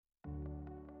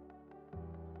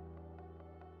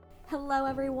Hello,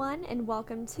 everyone, and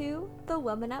welcome to the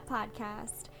Woman Up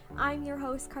Podcast. I'm your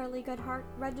host, Carly Goodhart,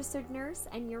 registered nurse,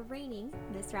 and your reigning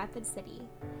Miss Rapid City.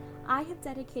 I have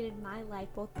dedicated my life,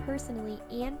 both personally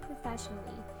and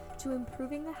professionally, to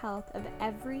improving the health of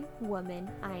every woman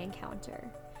I encounter.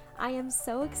 I am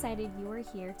so excited you are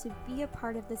here to be a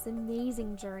part of this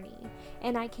amazing journey,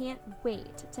 and I can't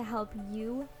wait to help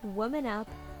you woman up,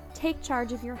 take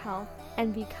charge of your health,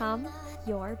 and become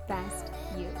your best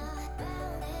you.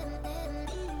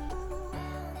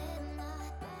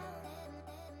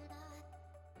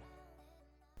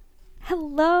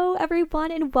 Hello,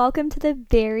 everyone, and welcome to the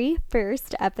very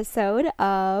first episode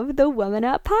of the Woman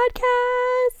Up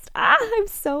Podcast. I'm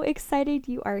so excited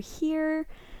you are here.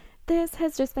 This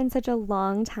has just been such a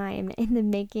long time in the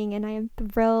making, and I am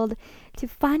thrilled to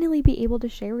finally be able to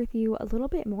share with you a little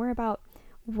bit more about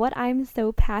what I'm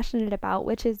so passionate about,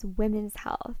 which is women's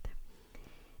health.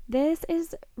 This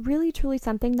is really truly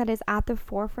something that is at the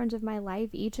forefront of my life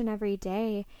each and every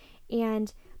day,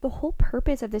 and the whole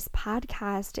purpose of this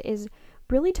podcast is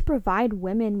really to provide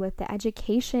women with the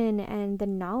education and the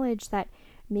knowledge that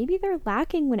maybe they're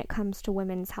lacking when it comes to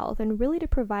women's health, and really to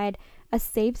provide a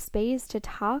safe space to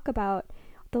talk about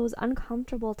those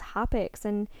uncomfortable topics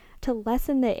and to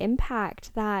lessen the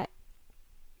impact that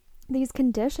these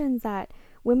conditions that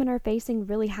women are facing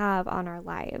really have on our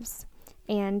lives.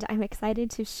 And I'm excited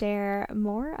to share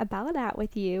more about that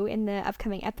with you in the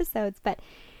upcoming episodes. But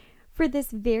for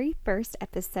this very first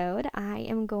episode, I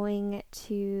am going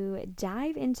to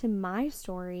dive into my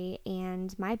story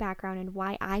and my background and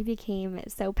why I became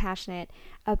so passionate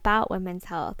about women's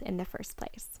health in the first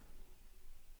place.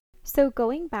 So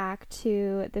going back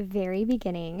to the very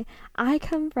beginning, I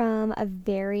come from a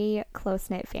very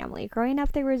close-knit family. Growing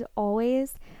up, there was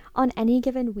always, on any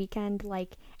given weekend,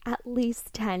 like at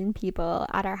least 10 people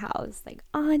at our house, like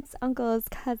aunts, uncles,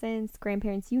 cousins,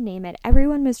 grandparents, you name it.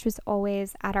 Everyone was just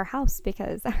always at our house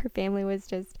because our family was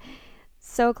just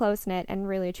so close-knit and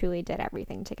really truly did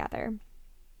everything together.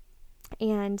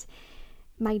 And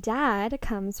my dad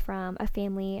comes from a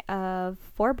family of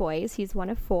 4 boys. He's one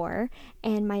of 4.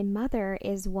 And my mother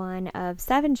is one of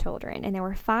 7 children. And there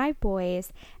were 5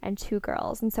 boys and 2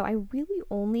 girls. And so I really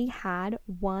only had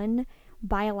one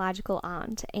biological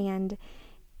aunt. And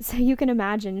so you can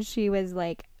imagine she was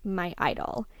like my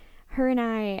idol. Her and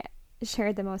I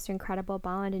shared the most incredible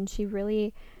bond. And she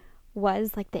really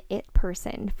was like the it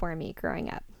person for me growing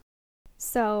up.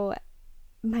 So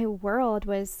my world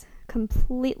was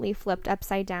completely flipped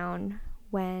upside down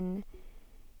when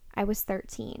I was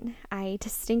 13. I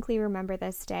distinctly remember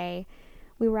this day.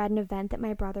 We were at an event that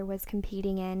my brother was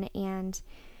competing in, and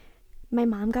my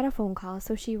mom got a phone call,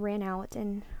 so she ran out,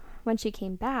 and when she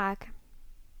came back,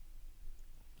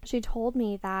 she told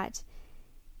me that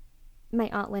my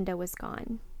Aunt Linda was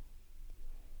gone.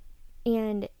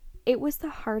 And it was the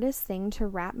hardest thing to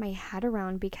wrap my head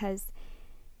around because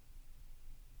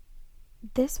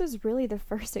this was really the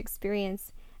first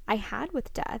experience I had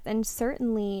with death, and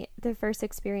certainly the first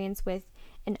experience with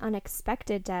an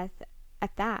unexpected death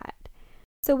at that.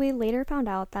 So we later found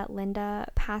out that Linda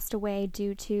passed away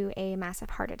due to a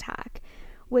massive heart attack,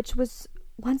 which was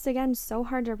once again so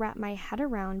hard to wrap my head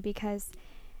around because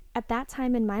at that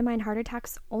time in my mind, heart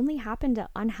attacks only happened to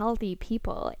unhealthy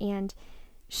people, and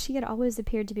she had always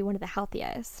appeared to be one of the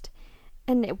healthiest.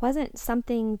 And it wasn't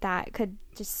something that could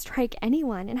just strike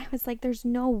anyone. And I was like, there's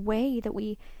no way that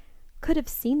we could have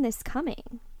seen this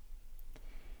coming.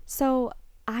 So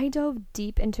I dove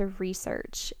deep into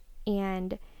research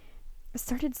and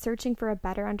started searching for a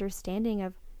better understanding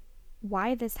of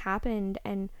why this happened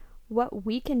and what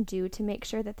we can do to make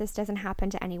sure that this doesn't happen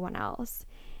to anyone else.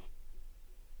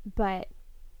 But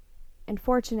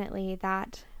unfortunately,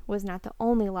 that was not the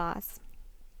only loss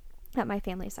that my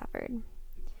family suffered.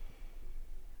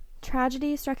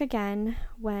 Tragedy struck again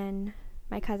when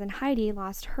my cousin Heidi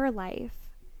lost her life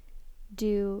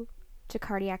due to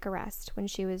cardiac arrest when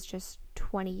she was just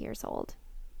 20 years old.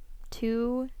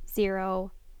 20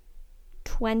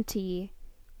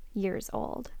 years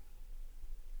old.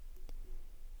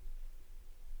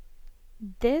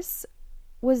 This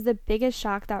was the biggest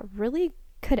shock that really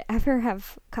could ever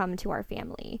have come to our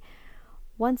family.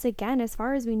 Once again, as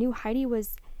far as we knew, Heidi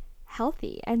was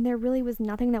healthy, and there really was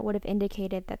nothing that would have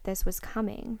indicated that this was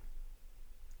coming.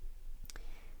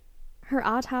 Her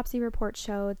autopsy report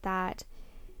showed that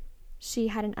she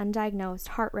had an undiagnosed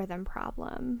heart rhythm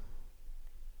problem,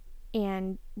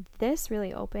 and this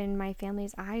really opened my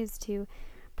family's eyes to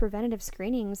preventative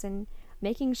screenings and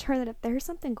making sure that if there's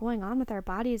something going on with our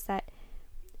bodies that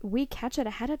we catch it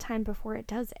ahead of time before it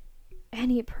does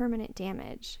any permanent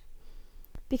damage.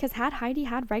 Because had Heidi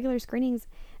had regular screenings,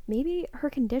 maybe her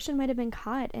condition might have been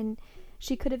caught and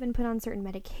she could have been put on certain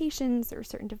medications or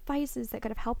certain devices that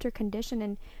could have helped her condition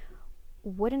and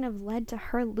wouldn't have led to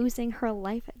her losing her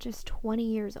life at just 20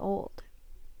 years old.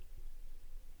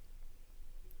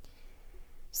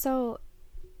 So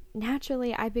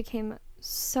naturally, I became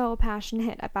so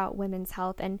passionate about women's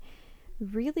health and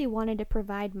really wanted to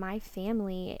provide my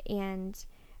family and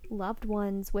loved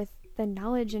ones with the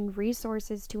knowledge and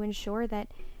resources to ensure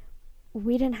that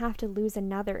we didn't have to lose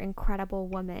another incredible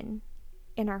woman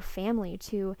in our family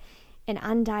to an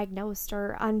undiagnosed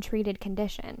or untreated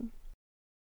condition.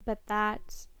 But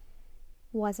that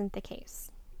wasn't the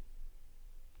case.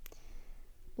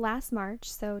 Last March,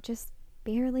 so just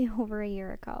barely over a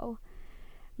year ago,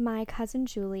 my cousin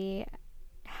Julie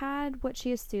had what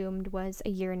she assumed was a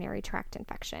urinary tract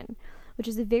infection, which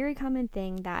is a very common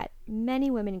thing that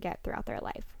many women get throughout their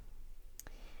life.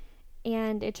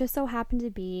 And it just so happened to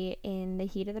be in the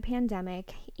heat of the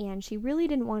pandemic, and she really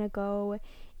didn't want to go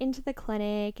into the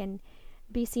clinic and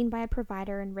be seen by a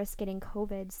provider and risk getting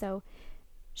COVID, so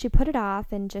she put it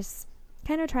off and just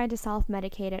kind of tried to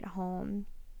self-medicate at home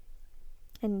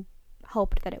and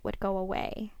hoped that it would go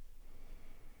away.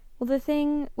 Well, the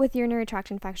thing with urinary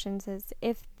tract infections is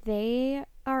if they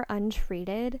are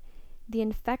untreated, the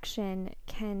infection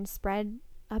can spread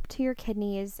up to your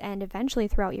kidneys and eventually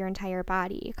throughout your entire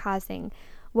body, causing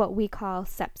what we call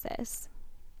sepsis.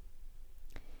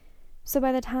 So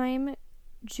by the time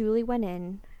Julie went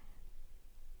in,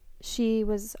 she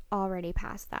was already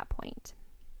past that point.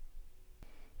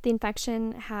 The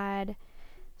infection had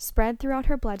spread throughout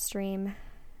her bloodstream,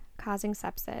 causing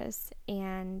sepsis,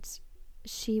 and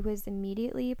she was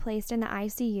immediately placed in the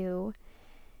ICU.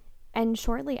 And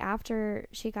shortly after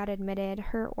she got admitted,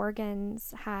 her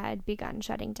organs had begun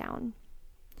shutting down.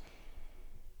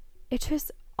 It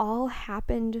just all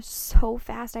happened so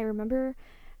fast. I remember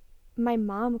my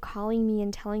mom calling me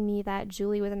and telling me that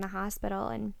Julie was in the hospital,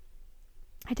 and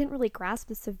I didn't really grasp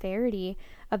the severity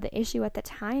of the issue at the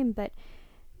time, but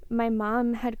my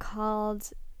mom had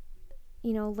called,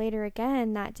 later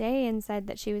again that day and said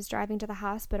that she was driving to the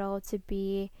hospital to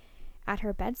be at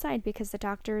her bedside because the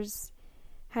doctors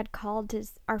had called to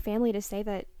our family to say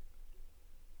that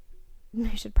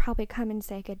they should probably come and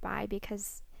say goodbye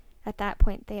because at that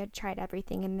point they had tried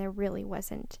everything and there really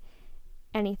wasn't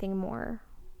anything more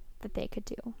that they could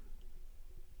do.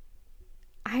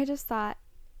 I just thought,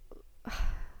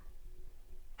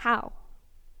 how?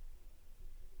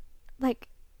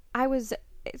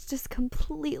 It's just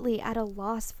completely at a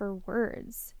loss for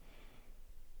words.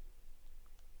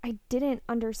 I didn't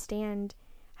understand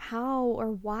how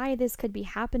or why this could be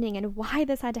happening and why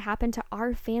this had to happen to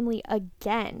our family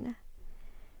again.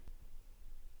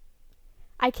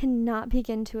 I cannot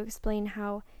begin to explain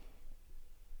how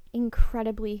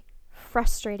incredibly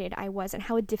frustrated I was and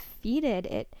how defeated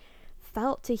it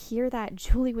felt to hear that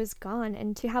Julie was gone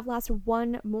and to have lost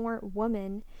one more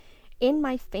woman in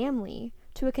my family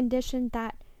to a condition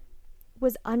that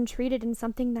was untreated and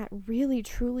something that really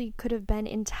truly could have been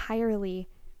entirely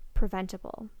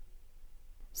preventable.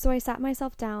 So I sat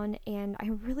myself down and I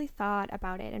really thought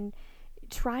about it and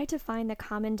tried to find the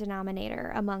common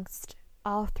denominator amongst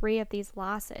all three of these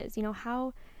losses.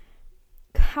 How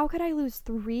could I lose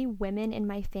 3 women in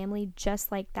my family just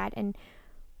like that? And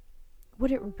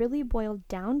what it really boiled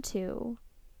down to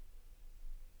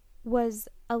was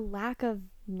a lack of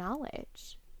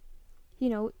knowledge.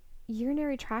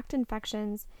 Urinary tract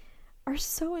infections are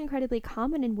so incredibly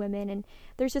common in women, and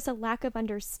there's just a lack of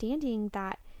understanding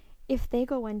that if they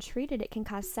go untreated, it can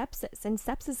cause sepsis, and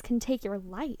sepsis can take your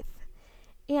life.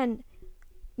 And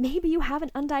maybe you have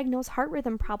an undiagnosed heart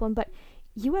rhythm problem, but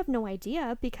you have no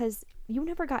idea because you've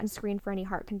never gotten screened for any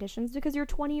heart conditions because you're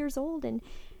 20 years old and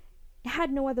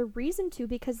had no other reason to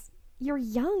because you're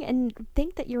young and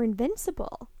think that you're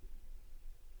invincible.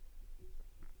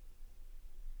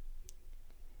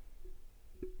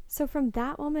 So from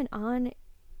that moment on,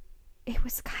 it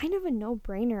was kind of a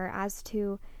no-brainer as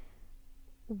to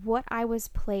what I was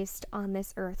placed on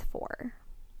this earth for.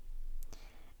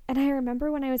 And I remember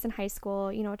when I was in high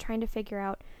school, trying to figure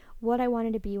out what I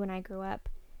wanted to be when I grew up,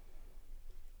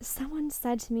 someone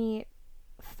said to me,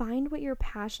 find what you're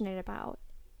passionate about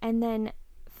and then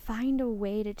find a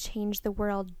way to change the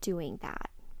world doing that.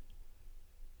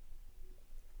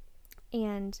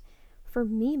 And for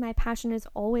me, my passion has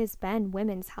always been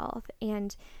women's health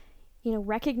and,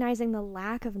 recognizing the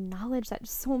lack of knowledge that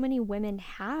so many women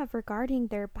have regarding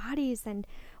their bodies and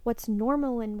what's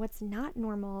normal and what's not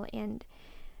normal and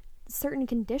certain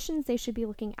conditions they should be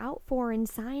looking out for and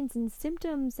signs and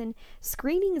symptoms and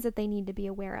screenings that they need to be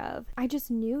aware of. I just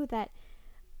knew that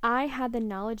I had the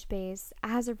knowledge base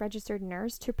as a registered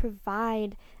nurse to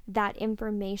provide that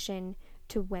information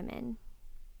to women.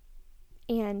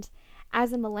 And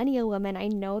as a millennial woman, I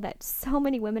know that so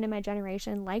many women in my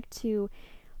generation like to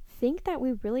think that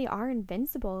we really are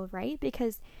invincible, right?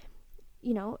 Because,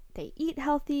 they eat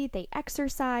healthy, they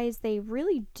exercise, they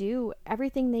really do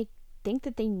everything they think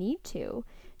that they need to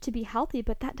be healthy,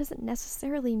 but that doesn't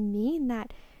necessarily mean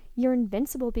that you're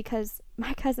invincible, because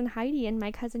my cousin Heidi and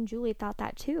my cousin Julie thought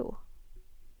that too.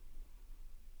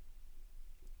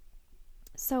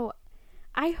 So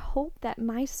I hope that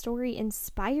my story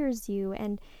inspires you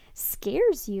and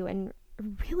scares you and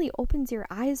really opens your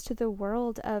eyes to the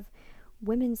world of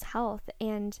women's health.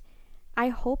 And I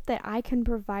hope that I can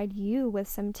provide you with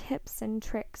some tips and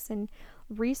tricks and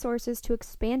resources to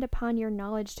expand upon your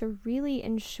knowledge to really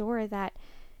ensure that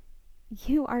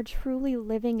you are truly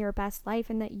living your best life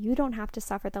and that you don't have to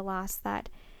suffer the loss that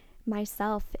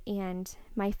myself and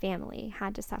my family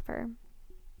had to suffer.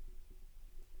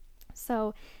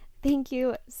 So thank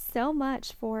you so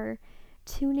much for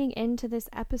tuning into this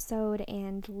episode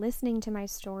and listening to my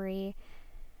story.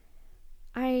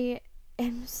 I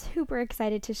am super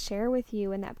excited to share with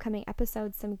you in the upcoming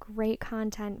episodes some great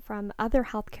content from other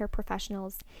healthcare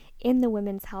professionals in the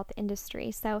women's health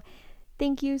industry. So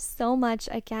thank you so much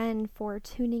again for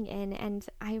tuning in, and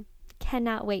I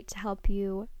cannot wait to help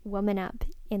you woman up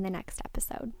in the next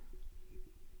episode.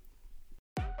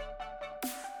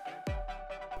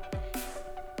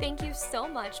 Thank you so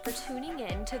much for tuning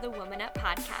in to the Woman Up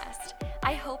podcast.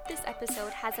 I hope this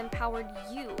episode has empowered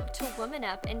you to woman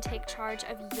up and take charge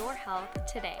of your health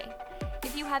today.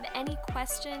 If you have any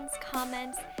questions,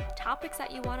 comments, topics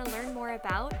that you want to learn more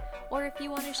about, or if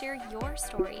you want to share your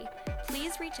story,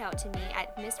 please reach out to me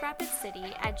at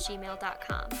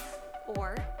missrapidcity@gmail.com.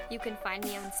 Or you can find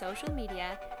me on social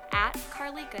media at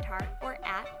Carly Goodhart or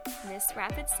at Miss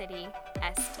Rapid City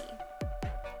ST.